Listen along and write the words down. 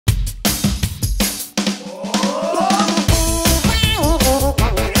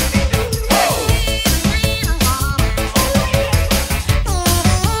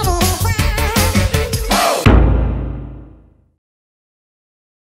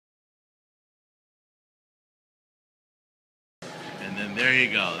then there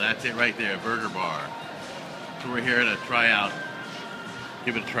you go. That's it right there, Burger Bar. So we're here to try out.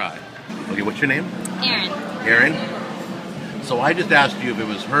 Give it a try. Okay, what's your name? Erin. Erin? So I just asked you if it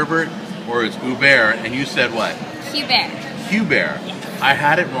was Herbert or it's Hubert, and you said what? Hubert. Hubert. Yes. I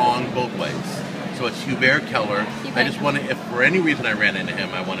had it wrong both ways. So it's Hubert Keller. Hubert. I just wanted, if for any reason I ran into him,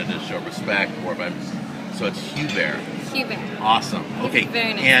 I wanted to show respect, or if I'm, so it's Hubert. Hubert. Awesome. Okay.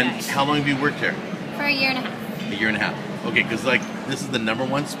 Very nice and guy. how long have you worked here? For a year and a half. A year and a half. Okay, because like this is the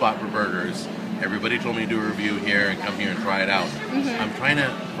 #1 spot for burgers. Everybody told me to do a review here and come here and try it out. I'm trying to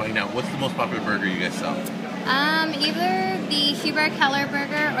find out what's the most popular burger you guys sell. Either the Hubert Keller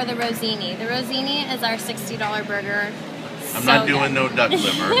burger or the Rosini. The Rosini is our $60 burger. I'm not doing no duck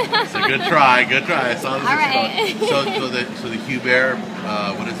liver. It's a good try, good try. I saw this. All right. So the Hubert,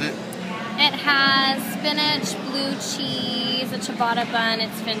 what is it? It has spinach, blue cheese, a ciabatta bun.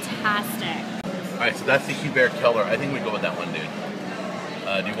 It's fantastic. All right, so that's the Hubert Keller. I think we go with that one, dude.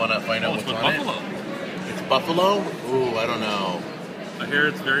 Do you want to find out what's on buffalo. it? It's buffalo? Ooh, I don't know. I hear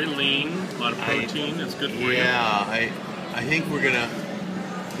it's very lean, a lot of protein. It's good for you. Yeah, I think we're gonna.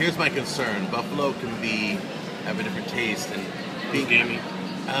 Here's my concern: buffalo can have a different taste and Being gamey.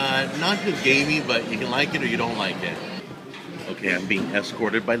 not just gamey, but you can like it or you don't like it. Okay, I'm being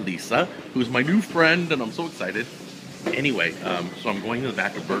escorted by Lisa, who's my new friend, and I'm so excited. Anyway, so I'm going to the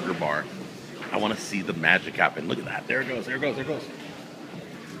back of Burger Bar. I want to see the magic happen. Look at that! There it goes! There it goes! There it goes!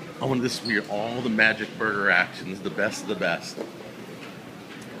 I want this to be all the magic burger actions, the best of the best.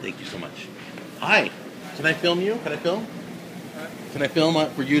 Thank you so much. Hi, can I film you? Can I film? Can I film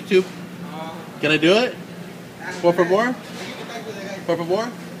for YouTube? Can I do it? Por favor? Por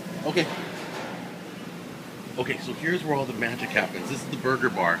favor? Okay. Okay, so here's where all the magic happens. This is the Burger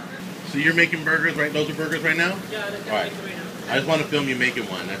Bar. So you're making burgers, right? Those are burgers right now? Yeah, all right. I just want to film you making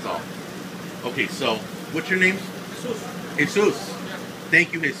one, that's all. Okay, so what's your name? Jesus. Jesus.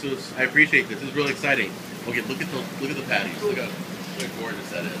 Thank you, Jesus. I appreciate this. This is really exciting. Okay, look at the patties. Look how gorgeous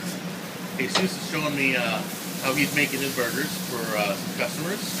that is. Jesus is showing me how he's making his burgers for some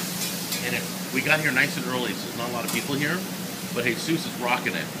customers. And we got here nice and early, so there's not a lot of people here. But Jesus is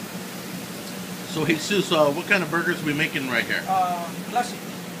rocking it. So Jesus, what kind of burgers are we making right here? Classic.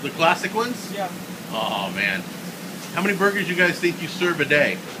 The classic ones? Yeah. Oh man. How many burgers you guys think you serve a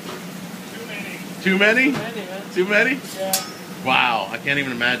day? Too many. Too many? Many, man. Too many? Yeah. Wow, I can't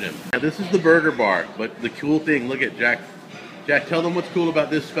even imagine. Now, this is the Burger Bar, but the cool thing, look at Jack. Jack, tell them what's cool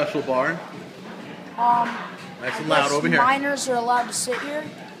about this special bar. Nice and loud over here. Minors are allowed to sit here.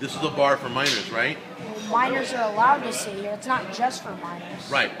 This is a bar for minors, right? Well, minors are allowed to sit here. It's not just for minors.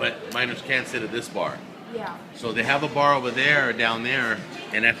 Right, but minors can't sit at this bar. Yeah. So they have a bar over there or down there,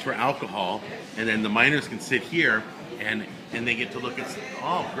 and that's for alcohol. And then the minors can sit here, and they get to look at.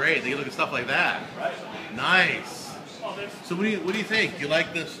 Oh, great! They get to look at stuff like that. Nice. So what do you think? You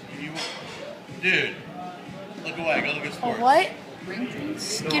like this? Dude, look away. Go look at sports. What?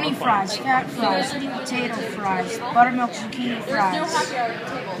 Skinny fries, fat fries, potato fries, buttermilk zucchini fries.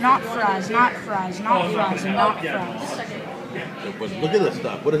 Not fries, not fries, not fries, and not fries. But look at this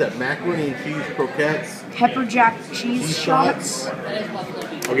stuff. What is that? Macaroni and cheese croquettes? Pepper jack cheese shots.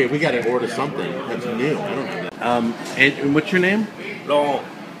 Okay, we got to order something. That's new. I don't know that. And what's your name? Laurent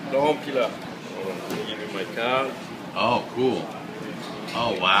Pilar. I'll give you my card. Oh, cool.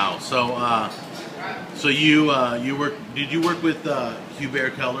 Oh, wow. So you work? Did you work with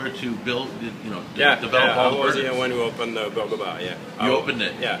Hubert Keller to build? Develop all the I was burgers? here when we opened the Burger Bar. Yeah. You opened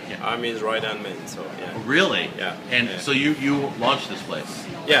it. Yeah. I'm his right hand man. So yeah. Oh, really? Yeah. And yeah. so you launched this place.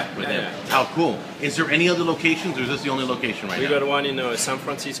 Yeah. With yeah, him. yeah. How cool! Is there any other locations, or is this the only location right We now? got one in San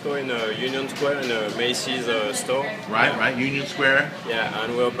Francisco in Union Square in a Macy's store. Right, right. Union Square Yeah,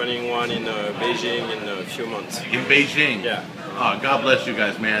 and we're opening one in Beijing in a few months. in Beijing. Yeah. Oh, God bless you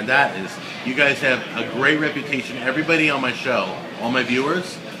guys, man. You guys have a great reputation. Everybody on my show, all my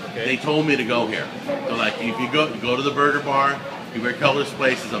viewers, they told me to go here. So like, if you go to the Burger Bar, Hubert Keller's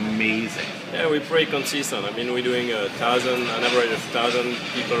place is amazing. Yeah, we're pretty consistent. I mean, we're doing an average of 1,000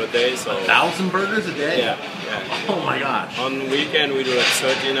 people a day. So 1,000 burgers a day? Yeah, yeah. Oh my gosh. On weekend we do like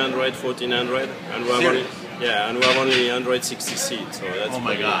 1,300, 1,400, and we have only, and we have only 160 seats. So that's. Oh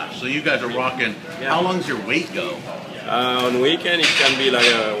my gosh. So you guys are rocking. Yeah. How long does your wait go? On weekend it can be like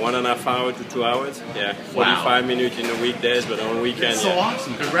 1.5 hours to 2 hours. Yeah, 45 minutes in the weekdays, but on weekend. That's so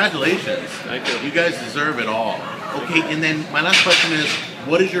awesome. Congratulations. Thank you. You guys deserve it all. Okay, and then my last question is,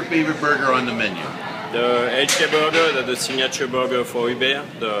 what is your favorite burger on the menu? The HK burger, that's the signature burger for Hubert.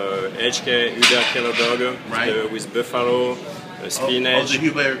 The HK Hubert Keller burger, Right. with buffalo, spinach. Oh, the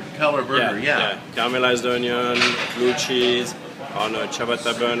Hubert Keller burger, yeah. Caramelized onion, blue cheese, on a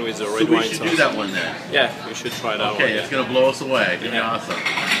ciabatta bun with a So red we wine should sauce. do that one then. Yeah, you should try that one. Okay, Yeah. it's gonna blow us away. It's gonna be Yeah. awesome.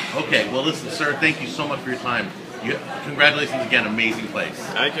 Okay, well listen, sir, thank you so much for your time. Congratulations again, amazing place.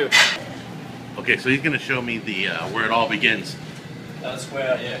 Thank you. Okay, so he's gonna show me the where it all begins. That's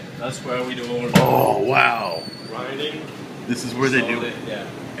where we do all the Oh wow, grinding. this is where they do it. Yeah.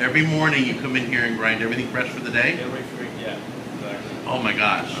 Every morning you come in here and grind everything fresh for the day. Every week, yeah. Exactly. Oh my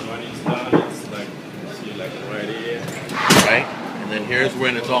gosh, And when it's done, it's like, see, like right here. right? And then here's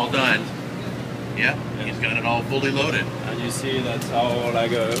when it's all done. Yeah, he's got it all fully loaded. And you see that's how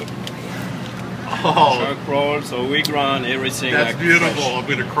like a Oh, truck roll. So we grind everything. that's like beautiful. fresh. I'm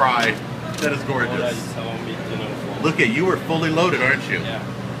gonna cry. That is All that gorgeous. is how meat, you know. For, Look at you, are fully loaded, aren't you? yeah.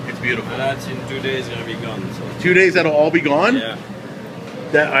 It's beautiful. And that's in 2 days gonna be gone. So 2 days that'll all be gone. yeah.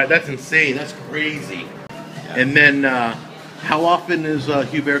 That's insane. That's crazy. And then, how often is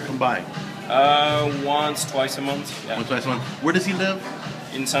Hubert come by? Once, twice a month. Yeah. Once, twice a month. Where does he live?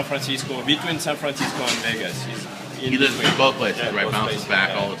 In San Francisco, between San Francisco and Vegas. He's in He lives in between. both places, Yeah, right? both Bounces places, back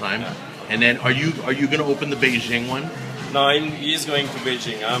yeah. all the time. Yeah. And then, are you going to open the Beijing one? No, he's going to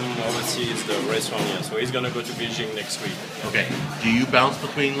Beijing. I'm overseas the restaurant here, so he's gonna go to Beijing next week. Okay. Do you bounce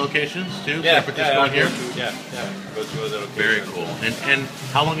between locations too? Yeah, San Francisco yeah, and here. Go to other locations. Very cool. And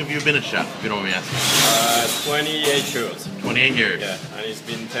how long have you been a chef? If you don't mind me asking. 28 years. 28 years. Yeah, and it's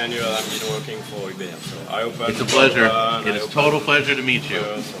been 10 years I've been working for Hubert. So I opened. It's a pleasure. Japan, It is total pleasure to meet you.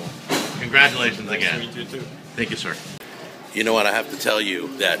 So Congratulations nice again. to meet you too. Thank you, sir. You know what? I have to tell you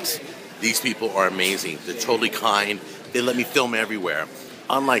that these people are amazing. They're totally kind. They let me film everywhere.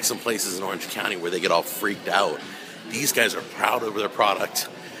 Unlike some places in Orange County where they get all freaked out, these guys are proud of their product,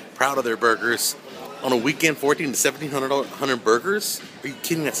 proud of their burgers. On a weekend, 1,400 to 1,700 burgers? Are you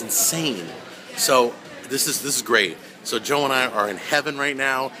kidding? That's insane. So this is great. So Joe and I are in heaven right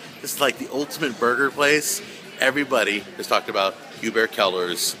now. This is like the ultimate burger place. Everybody has talked about Hubert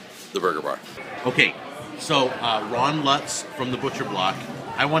Keller's The Burger Bar. Okay, so Ron Lutz from the Butcher Block.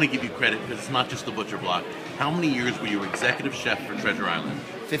 I want to give you credit because it's not just the Butcher Block. How many years were you executive chef for Treasure Island?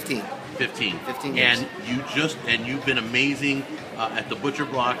 15. 15. 15 years. And you've been amazing at the Butcher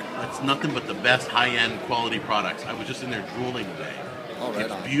Block. It's nothing but the best high-end quality products. I was just in there drooling today. All right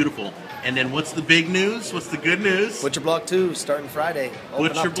It's on. beautiful. And then what's the big news? What's the good news? Butcher Block 2 starting Friday. Open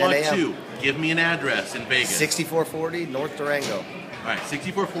Butcher up 10 Block a.m. 2. Give me an address in Vegas. 6440 North Durango. All right,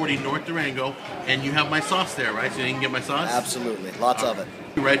 6440 North Durango. And you have my sauce there, right? So you can get my sauce? Absolutely. Lots of it.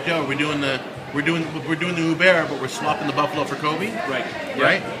 Right, Joe? We're doing the Hubert, but we're swapping the buffalo for Kobe. Right.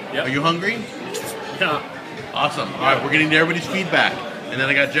 Right? Yep. Are you hungry? Yeah. Awesome. All right, we're getting to everybody's feedback. And then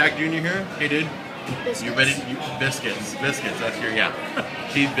I got Jack Jr. here. Hey, dude. You ready? Biscuits. Biscuits. That's your,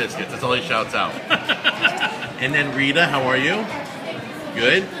 cheese biscuits. That's all he shouts out. And then Rita, how are you?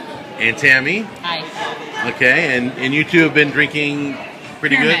 Good. And Tammy. Hi. Okay, and you two have been drinking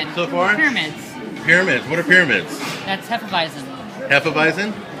pretty Pyramid. good so far? Pyramids. Pyramids. What are pyramids? That's Hefeweizen.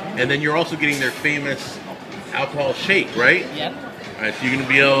 Hefeweizen. And then you're also getting their famous alcohol shake, right? Yep. All right, so you're going to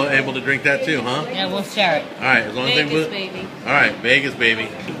be able to drink that too, huh? Yeah, we'll share it. All right, as long as Vegas, they baby. All right, Vegas, baby.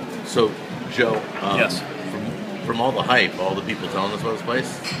 So, Joe. Yes. From all the hype, all the people telling us about this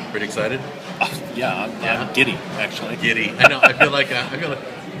place, pretty excited. Yeah, I'm giddy, actually. Giddy. I know. I feel like.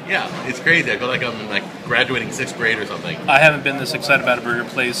 Yeah, it's crazy. I feel like I'm like graduating 6th grade or something. I haven't been this excited about a burger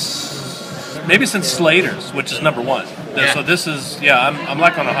place maybe since Slater's, which is number one. Yeah. So this is, I'm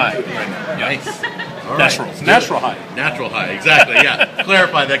like on a high right now. Yeah. Nice. All right. Natural high. Natural high. Exactly. Yeah.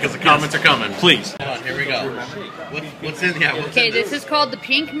 Clarify that because the comments are coming. Please. Hold on, here we go. What's in? Yeah. What's Okay, in this is called the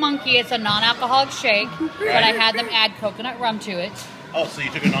Pink Monkey. It's a non-alcoholic shake, but I had them add coconut rum to it. Oh, so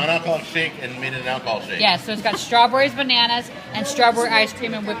you took a non-alcoholic shake and made it an alcohol shake? Yeah, so it's got strawberries, bananas, and strawberry ice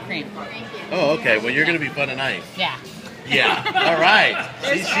cream and whipped cream. Oh, okay. Well, you're going to be fun tonight. Yeah. Yeah. All right.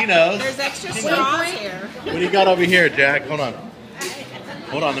 See, she knows. There's extra straws here. What do you got over here, Jack? Hold on.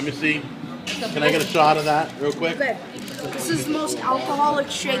 Hold on. Let me see. Can I get a shot of that real quick? Okay. This is the most alcoholic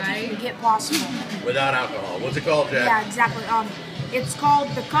shake you can get possible. Without alcohol. What's it called, Jack? Yeah, exactly. It's called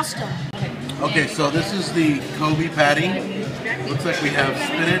the Custom. Okay, so this is the Kobe patty. Looks like we have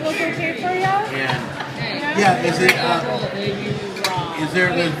spinach. And yeah, is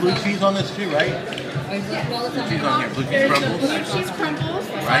there's blue cheese on this too, right? Blue cheese on here, blue cheese crumbles. Blue cheese crumbles,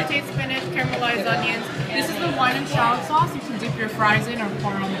 Right. sauteed spinach, caramelized onions. This is the wine and shallot sauce. You can dip your fries in or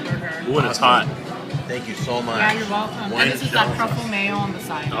pour it on the burger. Ooh, and it's hot. Thank you so much. Yeah, you're welcome. Wine And this is that shallot truffle sauce. mayo on the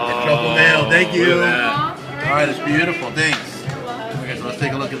side. And truffle mayo, thank you. Look at that. All right, it's beautiful. Thanks. Okay, so let's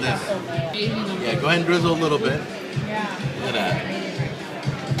take a look at this. Yeah, go ahead and drizzle a little bit. Look at that.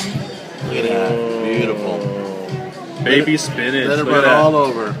 Look at that. Beautiful. Baby spinach. Let it Look run at that. all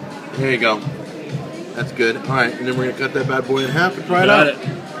over. Here you go. That's good. All right, and then we're gonna cut that bad boy in half and try it Got out.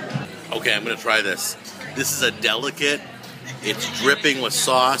 it. Okay, I'm gonna try this. This is a delicate. It's dripping with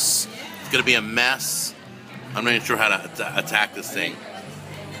sauce. It's gonna be a mess. I'm not even sure how to attack this thing.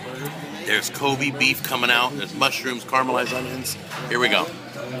 There's Kobe beef coming out. There's mushrooms, caramelized onions. Here we go.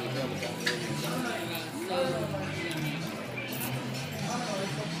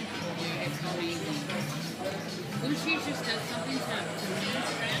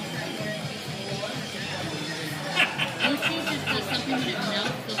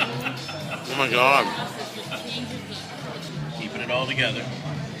 Oh my god. Keeping it all together.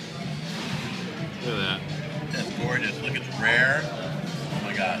 Look at that. That's gorgeous. Look, it's rare. Oh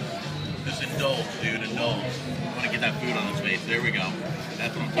my god. Just indulge, dude. Indulge. I want to get that food on his face. There we go.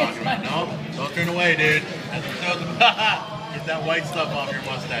 That's what I'm talking about. No, don't turn away, dude. That's what get that white stuff off your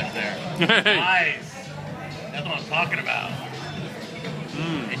mustache there. Nice. That's what I'm talking about.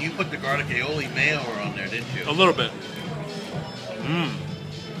 And you put the garlic aioli mayo on there, didn't you? A little bit.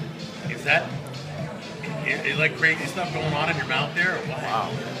 Is that is like crazy stuff going on in your mouth there? Or what?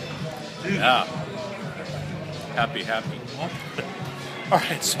 Wow. Dude. Yeah. Happy. All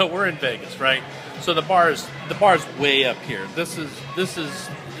right, so we're in Vegas, right? So the bar's way up here. This is as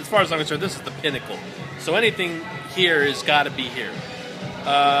far as I'm concerned, this is the pinnacle. So anything here has got to be here.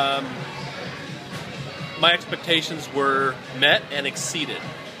 My expectations were met and exceeded.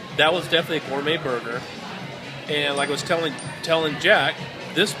 That was definitely a gourmet burger, and like I was telling Jack,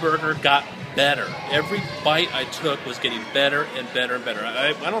 this burger got better. Every bite I took was getting better and better and better.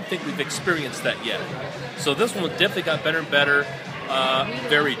 I don't think we've experienced that yet. So this one definitely got better and better.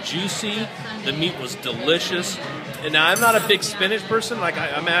 Very juicy. The meat was delicious. And now I'm not a big spinach person. Like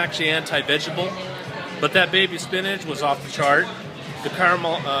I'm actually anti-vegetable, but that baby spinach was off the chart. The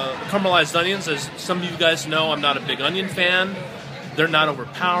caramelized onions, as some of you guys know, I'm not a big onion fan. They're not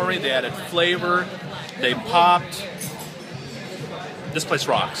overpowering. They added flavor. They popped. This place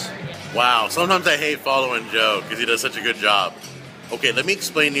rocks. Wow, sometimes I hate following Joe because he does such a good job. Okay, let me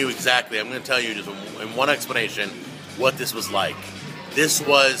explain to you exactly. I'm going to tell you just in one explanation what this was like. This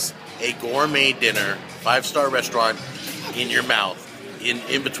was a gourmet dinner, 5-star restaurant in your mouth,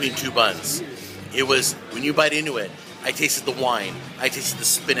 in between two buns. It was, when you bite into it, I tasted the wine, I tasted the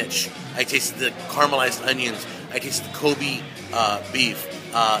spinach, I tasted the caramelized onions, I tasted the Kobe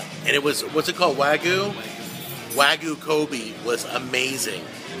beef, and it was, what's it called, Wagyu? Wagyu Kobe was amazing.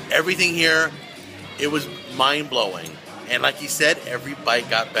 Everything here, it was mind-blowing. And like he said, every bite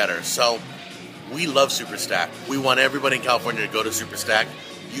got better. So we love Superstack. We want everybody in California to go to Superstack.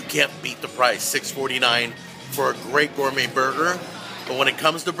 You can't beat the price, $6.49 for a great gourmet burger. But when it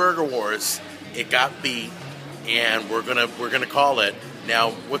comes to Burger Wars, it got beat, and we're gonna call it.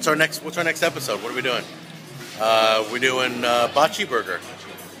 Now, what's our next episode? What are we doing? We're doing Bocce Burger.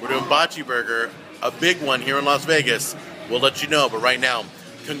 We're doing Bocce Burger, a big one here in Las Vegas. We'll let you know. But right now,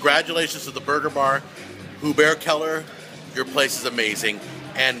 congratulations to the Burger Bar, Hubert, Keller. Your place is amazing.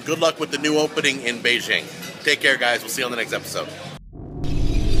 And good luck with the new opening in Beijing. Take care, guys. We'll see you on the next episode.